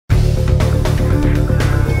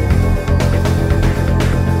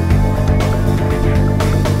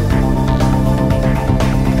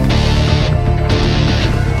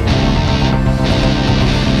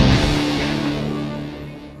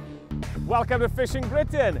Welcome to Fishing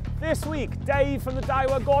Britain. This week, Dave from the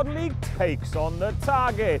Daiwa Gordon League takes on the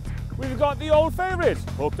target. We've got the old favourites,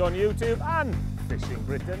 Hooked on YouTube and Fishing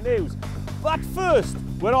Britain News. But first,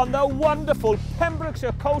 we're on the wonderful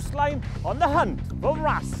Pembrokeshire coastline on the hunt for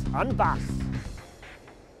wrasse and bass.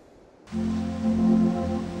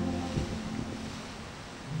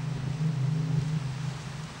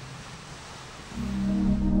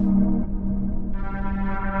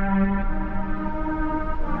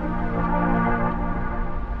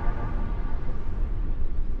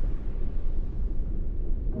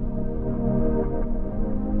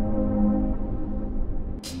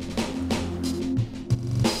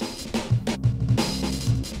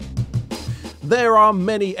 There are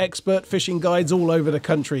many expert fishing guides all over the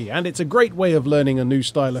country, and it's a great way of learning a new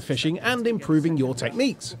style of fishing and improving your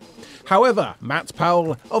techniques. However, Matt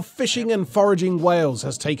Powell of Fishing and Foraging Wales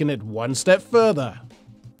has taken it one step further.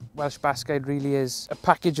 Welsh Bass Guide really is a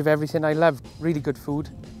package of everything I love. Really good food,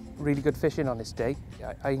 really good fishing on this day.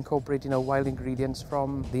 I incorporate, wild ingredients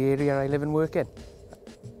from the area I live and work in.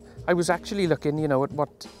 I was actually looking, at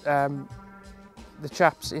what the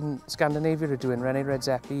chaps in Scandinavia are doing, René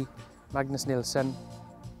Redzepi, Magnus Nilsson,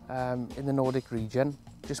 in the Nordic region.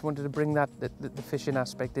 Just wanted to bring the fishing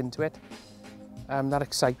aspect into it, that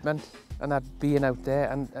excitement and that being out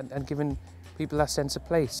there and giving people that sense of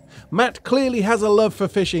place. Matt clearly has a love for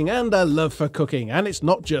fishing and a love for cooking, and it's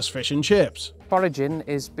not just fish and chips. Foraging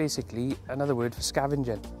is basically another word for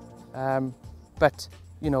scavenging, but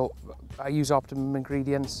I use optimum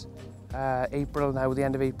ingredients. April now, the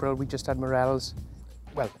end of April, we just had morels.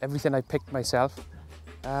 Well, everything I picked myself.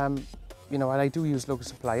 And I do use local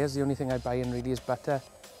suppliers. The only thing I buy in really is butter,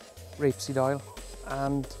 rapeseed oil,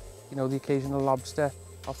 and the occasional lobster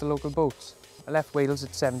off the local boats. I left Wales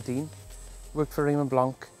at 17, worked for Raymond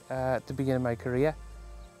Blanc at the beginning of my career,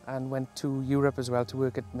 and went to Europe as well to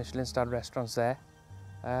work at Michelin-starred restaurants there,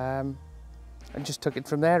 and just took it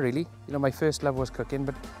from there really. My first love was cooking,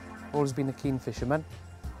 but I've always been a keen fisherman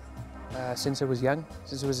since I was young,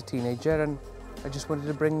 since I was a teenager, and I just wanted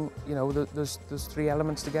to bring, those three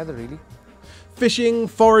elements together, really. Fishing,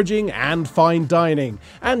 foraging and fine dining.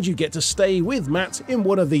 And you get to stay with Matt in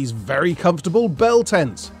one of these very comfortable bell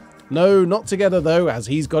tents. No, not together though, as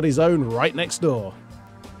he's got his own right next door.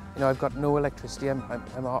 I've got no electricity, I'm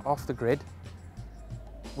off the grid,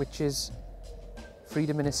 which is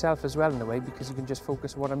freedom in itself as well in a way, because you can just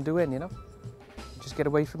focus on what I'm doing, Just get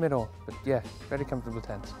away from it all. But yeah, very comfortable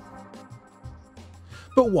tent.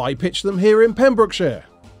 But why pitch them here in Pembrokeshire?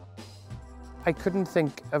 I couldn't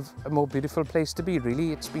think of a more beautiful place to be,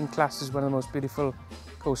 really. It's been classed as one of the most beautiful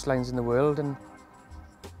coastlines in the world, and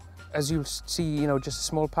as you'll see, just a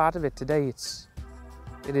small part of it today,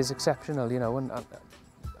 it is exceptional, and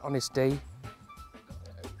on this day,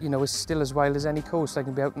 it's still as wild as any coast. I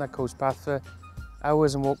can be out on that coast path for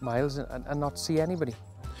hours and walk miles and not see anybody.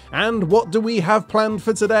 And what do we have planned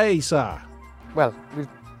for today, sir? Well, we'll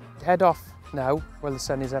head off now while the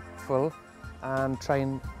sun is up full and try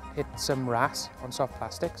and hit some wrasse on soft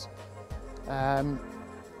plastics, and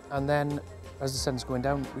then as the sun's going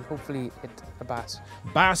down we hopefully hit a bass.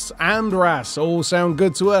 Bass and wrasse all sound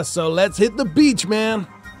good to us, so let's hit the beach, man.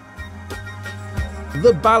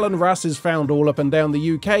 The ballan wrasse is found all up and down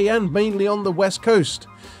the UK and mainly on the west coast,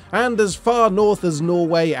 and as far north as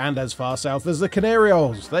Norway and as far south as the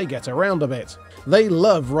Canoeists. They get around a bit. They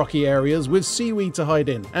love rocky areas with seaweed to hide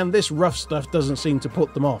in, and this rough stuff doesn't seem to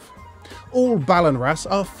put them off. All ballan wrasse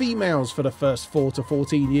are females for the first 4 to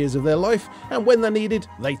 14 years of their life, and when they're needed,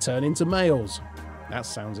 they turn into males. That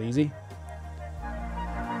sounds easy.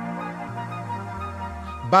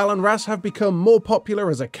 Ballan wrasse have become more popular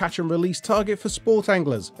as a catch and release target for sport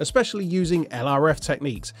anglers, especially using LRF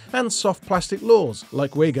techniques and soft plastic lures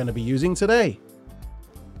like we're going to be using today.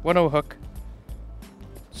 1/0 hook,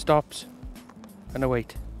 stops, and a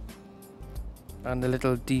weight, and the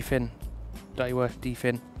little D-fin, Daiwa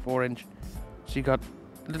D-fin 4-inch. So you got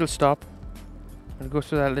a little stop, and it goes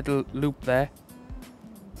through that little loop there.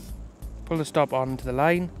 Pull the stop onto the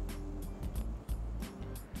line.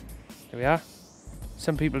 There we are.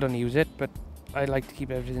 Some people don't use it, but I like to keep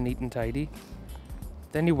everything neat and tidy.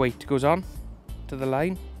 Then your weight goes on to the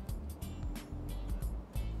line.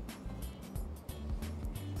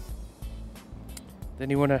 Then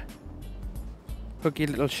you want to hook your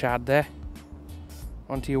little shad there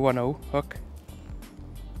onto your 1/0 hook.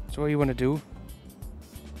 So what you want to do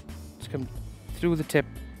is come through the tip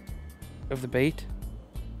of the bait,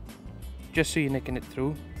 just so you're nicking it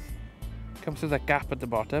through. Come through that gap at the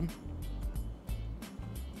bottom.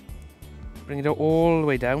 Bring it all the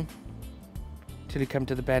way down till you come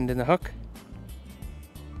to the bend in the hook.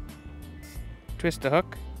 Twist the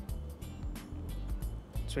hook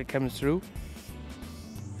So it comes through.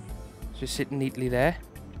 Just sitting neatly there.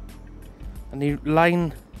 And you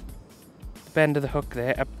line the bend of the hook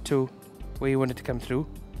there up to where you want it to come through.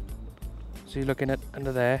 So you're looking at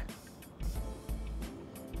under there.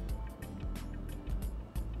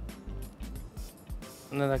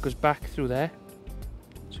 And then that goes back through there.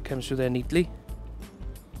 So it comes through there neatly.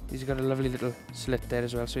 He's got a lovely little slit there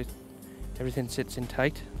as well, so everything sits in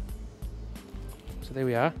tight. So there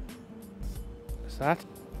we are. That's that.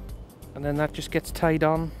 And then that just gets tied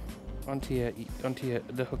on onto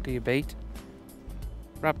the hook of your bait.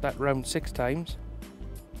 Wrap that round 6 times.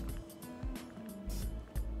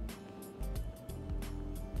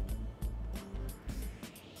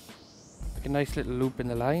 Make a nice little loop in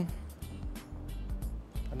the line.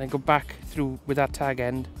 And then go back through with that tag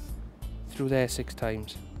end through there 6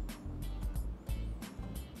 times.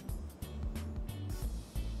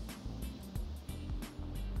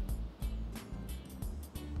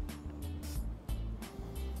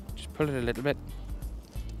 Just pull it a little bit.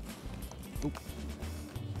 Oop.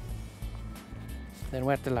 Then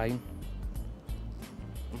wet the line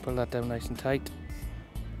and pull that down nice and tight.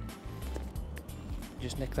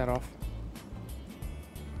 Just nick that off.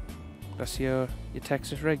 That's your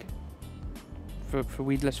Texas rig for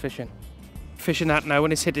weedless fishing. Fishing that now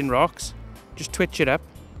when it's hitting rocks, just twitch it up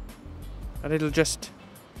and it'll just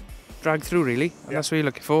drag through really, and that's what you're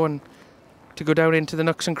looking for, and to go down into the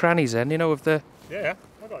nooks and crannies then, you know, of the I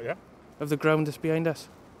got you. Of the ground that's behind us.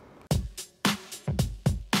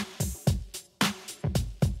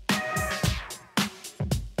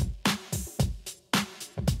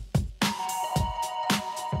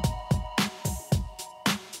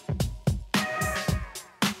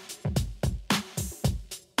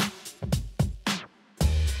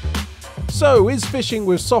 So, is fishing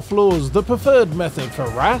with soft lures the preferred method for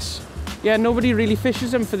wrasse? Yeah, nobody really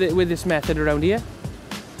fishes them with this method around here.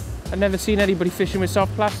 I've never seen anybody fishing with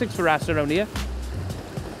soft plastics for wrasse around here.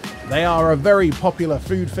 They are a very popular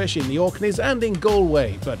food fish in the Orkneys and in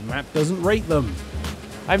Galway, but Matt doesn't rate them.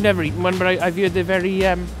 I've never eaten one, but I've heard they're very,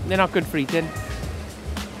 they're not good for eating. I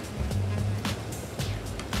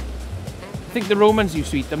think the Romans used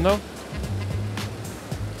to eat them though.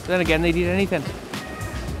 Then again, they'd eat anything.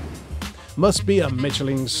 Must be a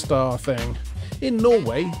Michelin star thing. In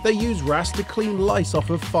Norway, they use wrasse to clean lice off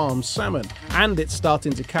of farmed salmon, and it's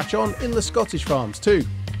starting to catch on in the Scottish farms too.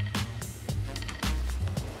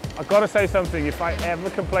 I've got to say something, if I ever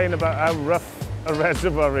complain about how rough a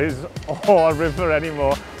reservoir is or a river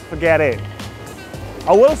anymore, forget it.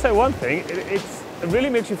 I will say one thing, it really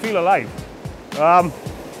makes you feel alive.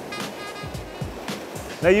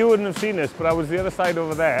 Now you wouldn't have seen this, but I was the other side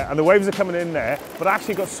over there and the waves are coming in there, but I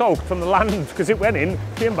actually got soaked from the land because it went in,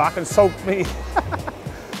 came back and soaked me.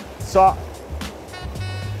 So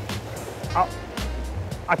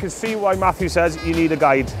I can see why Matthew says you need a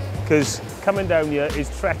guide, because coming down here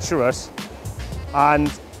is treacherous, and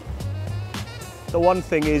the one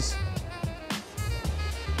thing is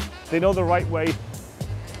they know the right way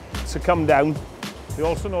to come down. They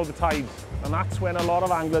also know the tides, and that's when a lot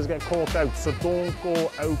of anglers get caught out. So don't go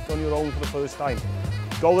out on your own for the first time.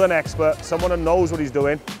 Go with an expert, someone that knows what he's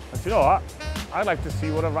doing. And you know what? I'd like to see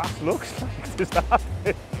what a wrasse looks like to start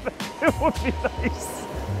with. It would be nice.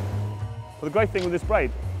 But the great thing with this braid,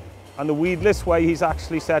 and the weedless way he's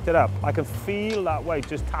actually set it up, I can feel that weight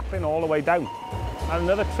just tapping all the way down. And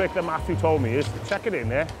another trick that Matthew told me is to check it in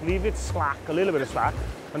there, leave it slack, a little bit of slack,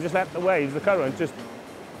 and just let the waves, the current, just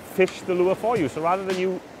fish the lure for you. So rather than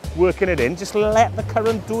you working it in, just let the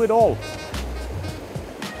current do it all.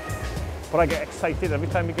 But I get excited every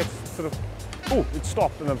time it gets sort of, oh, it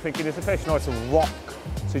stopped, and I'm thinking it's a fish. No, it's a rock.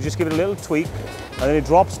 So you just give it a little tweak, and then it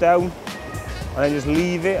drops down, and then just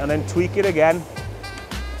leave it, and then tweak it again.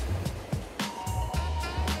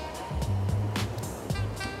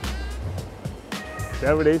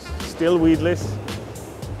 There it is, still weedless,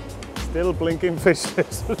 still blinking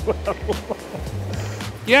fishes as well.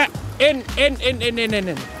 Yeah, in.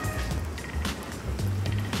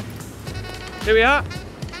 Here we are.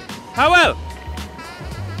 Powell!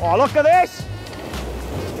 Oh, look at this!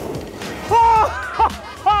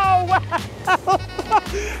 Oh, well!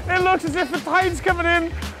 It looks as if the tide's coming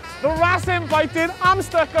in, the wrasse ain't biting, I'm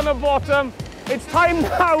stuck on the bottom. It's time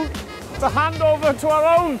now to hand over to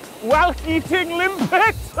our own whelk-eating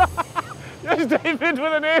limpet. There's David with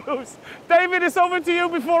the news. David, it's over to you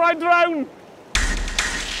before I drown.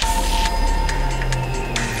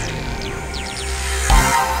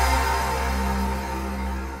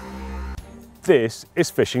 This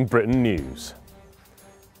is Fishing Britain news.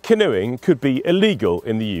 Canoeing could be illegal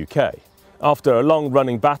in the UK, After a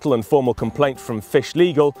long-running battle and formal complaint from Fish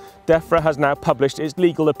Legal, DEFRA has now published its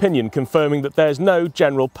legal opinion confirming that there is no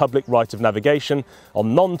general public right of navigation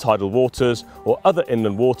on non-tidal waters or other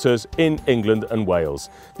inland waters in England and Wales.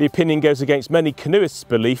 The opinion goes against many canoeists'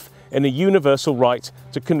 belief in a universal right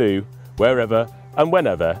to canoe wherever and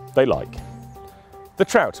whenever they like. The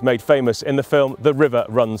trout, made famous in the film The River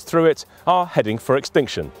Runs Through It, are heading for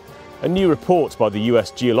extinction. A new report by the US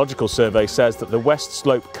Geological Survey says that the West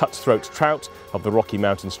Slope cutthroat trout of the Rocky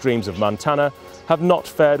Mountain streams of Montana have not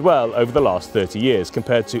fared well over the last 30 years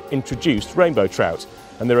compared to introduced rainbow trout,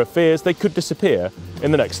 and there are fears they could disappear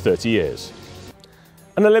in the next 30 years.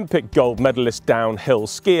 An Olympic gold medalist downhill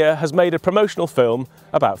skier has made a promotional film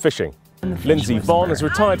about fishing. Lindsay Vonn has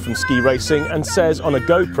retired from ski racing and says on a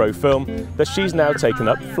GoPro film that she's now taken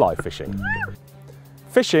up fly fishing.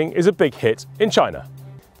 Fishing is a big hit in China.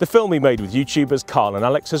 The film he made with YouTubers Carl and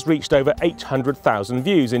Alex has reached over 800,000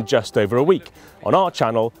 views in just over a week on our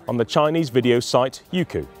channel on the Chinese video site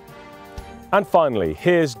Youku. And finally,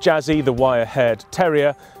 here's Jazzy the wire-haired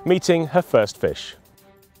terrier meeting her first fish.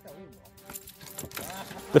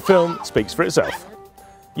 The film speaks for itself.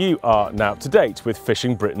 You are now up to date with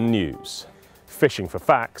Fishing Britain news. Fishing for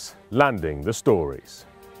facts, landing the stories.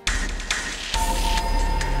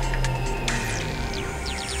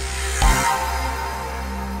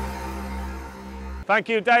 Thank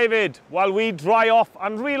you, David. While we dry off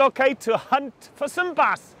and relocate to hunt for some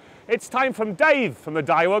bass, it's time for Dave from the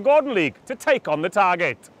Daiwa Gordon League to take on the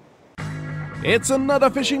target. It's another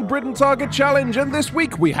Fishing Britain Target Challenge, and this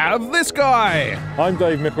week we have this guy. I'm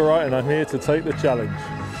Dave Mickelwright and I'm here to take the challenge.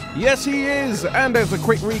 Yes, he is. And as a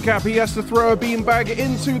quick recap, he has to throw a beanbag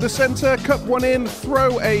into the centre, cup one in,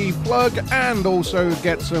 throw a plug, and also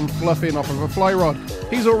get some fluff in off of a fly rod.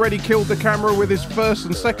 He's already killed the camera with his first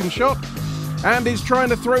and second shot, and he's trying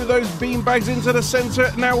to throw those beanbags into the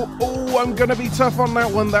centre. Now, oh, I'm going to be tough on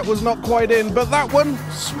that one. That was not quite in, but that one,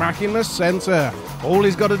 smack in the centre. All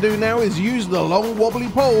he's got to do now is use the long wobbly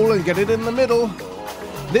pole and get it in the middle.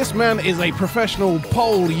 This man is a professional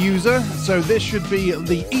pole user, so this should be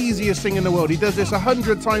the easiest thing in the world. He does this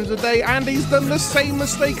 100 times a day, and he's done the same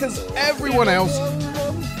mistake as everyone else.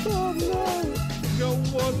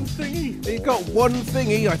 He got one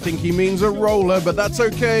thingy. I think he means a roller, but that's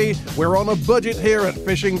okay. We're on a budget here at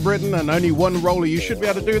Fishing Britain, and only one roller. You should be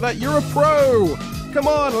able to do that. You're a pro. Come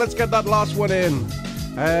on, let's get that last one in.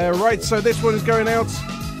 Right, so this one is going out.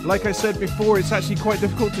 Like I said before, it's actually quite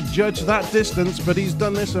difficult to judge that distance, but he's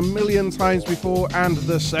done this a million times before, and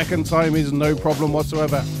the second time is no problem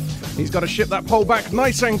whatsoever. He's got to ship that pole back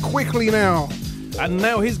nice and quickly now. And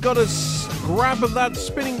now he's got to grab that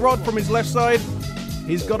spinning rod from his left side.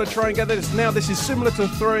 He's got to try and get this. Now this is similar to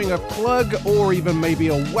throwing a plug or even maybe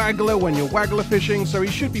a waggler when you're waggler fishing, so he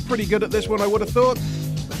should be pretty good at this one, I would have thought.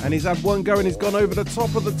 And he's had one go and he's gone over the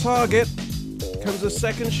top of the target. Comes a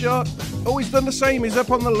second shot. Oh, he's done the same. He's up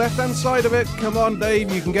on the left-hand side of it. Come on,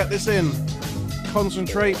 Dave, you can get this in.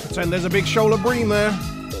 Concentrate. Pretend there's a big shoal of bream there.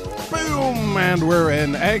 Boom, and we're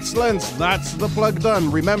in. Excellent. That's the plug done.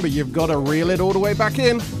 Remember, you've got to reel it all the way back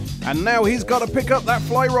in. And now he's got to pick up that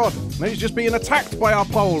fly rod. Now he's just being attacked by our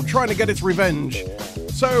pole, trying to get its revenge.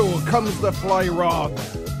 So comes the fly rod.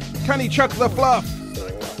 Can he chuck the fluff?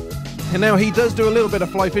 And now he does do a little bit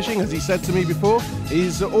of fly fishing, as he said to me before.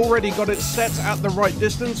 He's already got it set at the right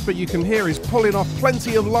distance, but you can hear he's pulling off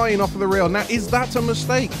plenty of line off of the reel. Now, is that a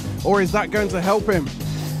mistake, or is that going to help him?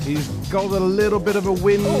 He's got a little bit of a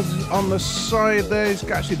wind on the side there.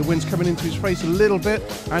 Actually, the wind's coming into his face a little bit,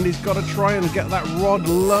 and he's got to try and get that rod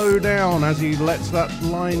low down as he lets that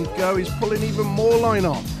line go. He's pulling even more line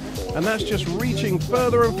off, and that's just reaching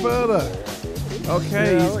further and further.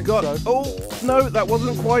 Okay, yeah, he's got... So. Oh, no, that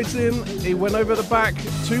wasn't quite in. He went over the back.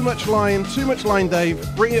 Too much line,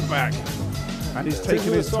 Dave. Bring it back. And he's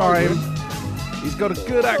taking his time. He's got a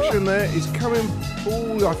good action there. He's coming...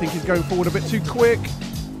 Oh, I think he's going forward a bit too quick.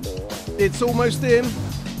 It's almost in.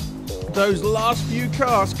 Those last few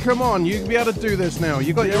casts, come on, you can be able to do this now.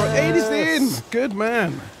 You got your... It is in! Good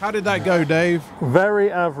man. How did that go, Dave?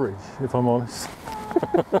 Very average, if I'm honest.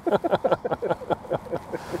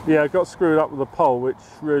 Yeah, I got screwed up with the pole, which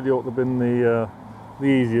really ought to have been the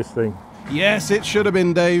easiest thing. Yes, it should have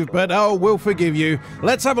been, Dave, but oh, we'll forgive you.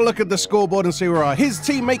 Let's have a look at the scoreboard and see where we are. His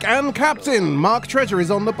teammate and captain, Mark Treasure, is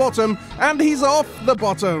on the bottom, and he's off the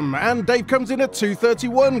bottom. And Dave comes in at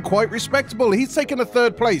 231, quite respectable. He's taken a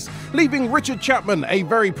third place, leaving Richard Chapman a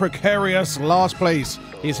very precarious last place.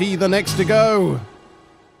 Is he the next to go?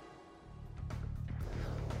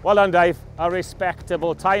 Well done, Dave. A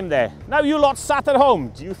respectable time there. Now, you lot sat at home.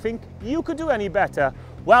 Do you think you could do any better?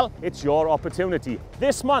 Well, it's your opportunity.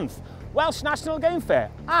 This month, Welsh National Game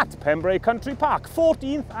Fair at Pembrokeshire Country Park,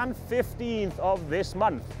 14th and 15th of this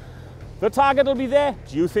month. The target will be there.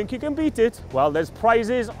 Do you think you can beat it? Well, there's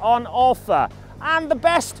prizes on offer, and the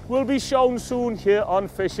best will be shown soon here on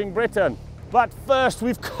Fishing Britain. But first,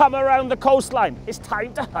 we've come around the coastline. It's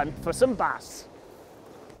time to hunt for some bass.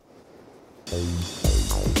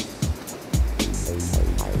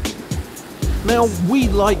 Now, we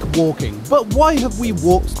like walking, but why have we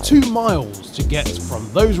walked 2 miles to get from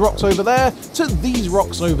those rocks over there to these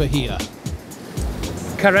rocks over here?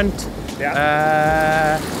 Current,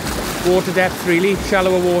 water depth really,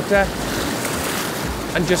 shallower water,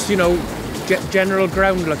 and just, you know, general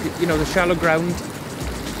ground, like, you know, the shallow ground,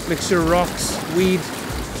 mixture of rocks, weed,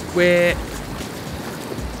 where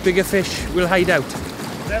bigger fish will hide out.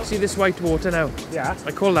 See this white water now? Yeah.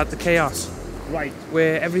 I call that the chaos. Right.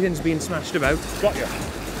 Where everything's being smashed about. Got you.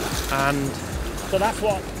 And so that's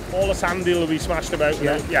what all the sand will be smashed about.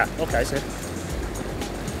 Yeah. Yeah. Okay. That's it.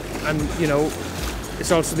 And you know,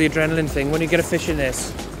 it's also the adrenaline thing. When you get a fish in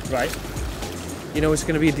this, right, you know it's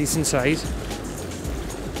going to be a decent size.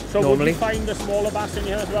 So normally, would you find the smaller bass in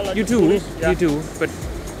here as well? Like you do, yeah. you do, but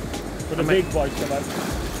the big boys come out.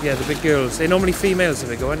 Yeah, the big girls. They're normally females if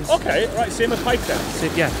they go in. Okay, right. Same as pike then. So,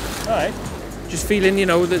 yeah. All right. Just feeling, you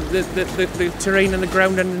know, the terrain and the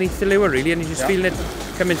ground underneath the lure, really, and you're just feeling it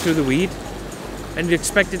coming through the weed, and you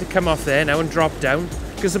expect it to come off there now and drop down,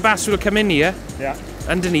 because the bass will come in here,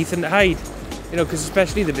 underneath and hide, you know, because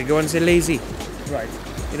especially the bigger ones, they're lazy. Right.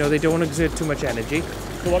 You know, they don't want to exert too much energy.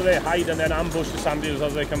 So what do they hide and then ambush the sand eels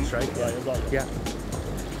as they come? That's right. Right, I've got you. Yeah.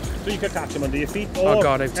 So you could catch them under your feet? Or oh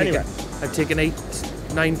God, I've anywhere. taken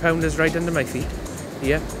 8-9 pounders right under my feet.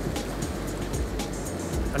 Yeah.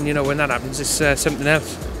 And you know, when that happens, it's something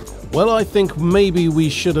else. Well, I think maybe we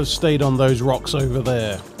should have stayed on those rocks over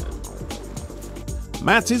there.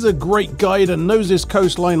 Matt is a great guide and knows his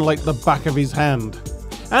coastline like the back of his hand.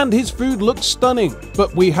 And his food looks stunning,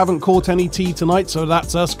 but we haven't caught any tea tonight, so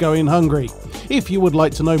that's us going hungry. If you would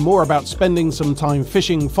like to know more about spending some time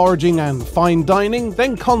fishing, foraging and fine dining,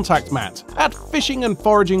 then contact Matt at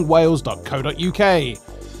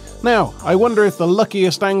fishandforagingwales.co.uk. Now, I wonder if the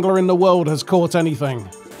luckiest angler in the world has caught anything.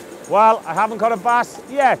 Well, I haven't caught a bass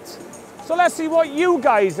yet. So let's see what you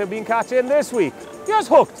guys have been catching this week. Here's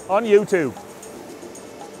Hooked on YouTube.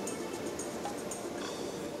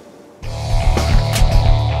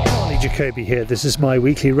 Jacoby here. This is my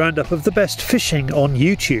weekly roundup of the best fishing on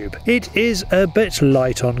YouTube. It is a bit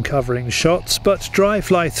light on covering shots, but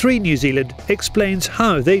Dryfly3 New Zealand explains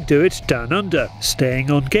how they do it down under. Staying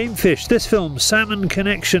on game fish, this film Salmon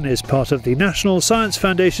Connection is part of the National Science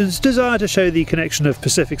Foundation's desire to show the connection of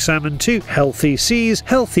Pacific salmon to healthy seas,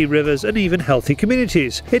 healthy rivers and even healthy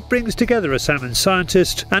communities. It brings together a salmon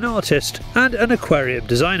scientist, an artist and an aquarium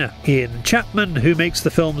designer. Ian Chapman, who makes the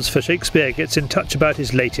films for Shakespeare, gets in touch about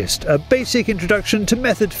his latest, a basic introduction to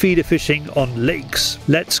method feeder fishing on lakes.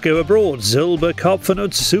 Let's Go Abroad, Zilber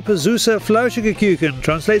Karpfenut Super Zusa Flauschigekuchen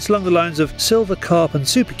translates along the lines of silver carp and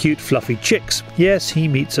super cute fluffy chicks. Yes, he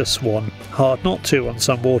meets a swan. Hard not to on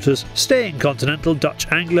some waters. Staying continental, Dutch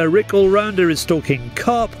angler Rick Allrounder is stalking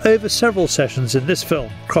carp over several sessions in this film.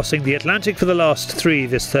 Crossing the Atlantic for the last 3,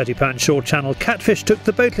 this 30-pound short channel catfish took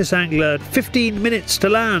the boatless angler 15 minutes to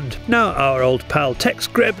land. Now our old pal Tex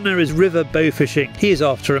Grebner is river bow fishing. He is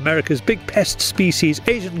after America's big pest species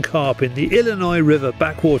Asian carp in the Illinois River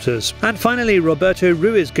backwaters. And finally, Roberto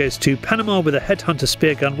Ruiz goes to Panama with a headhunter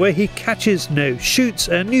speargun where he shoots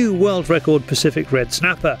a new world record Pacific red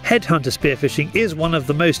snapper. Headhunter spearfishing is one of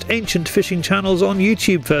the most ancient fishing channels on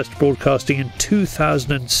YouTube, first broadcasting in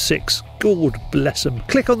 2006. God bless them.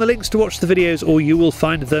 Click on the links to watch the videos, or you will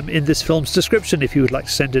find them in this film's description. If you would like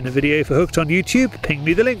to send in a video for Hooked on YouTube, ping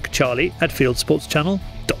me the link,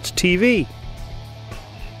 charlie@fieldsportschannel.tv.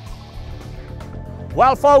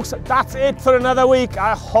 Well folks, that's it for another week.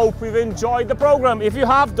 I hope you've enjoyed the programme. If you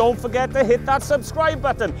have, don't forget to hit that subscribe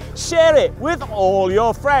button. Share it with all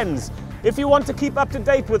your friends. If you want to keep up to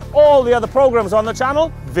date with all the other programmes on the channel,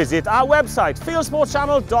 visit our website,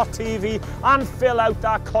 fieldsportschannel.tv, and fill out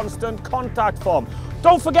that constant contact form.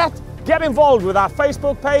 Don't forget, get involved with our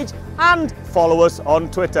Facebook page and follow us on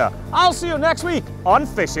Twitter. I'll see you next week on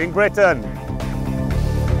Fishing Britain.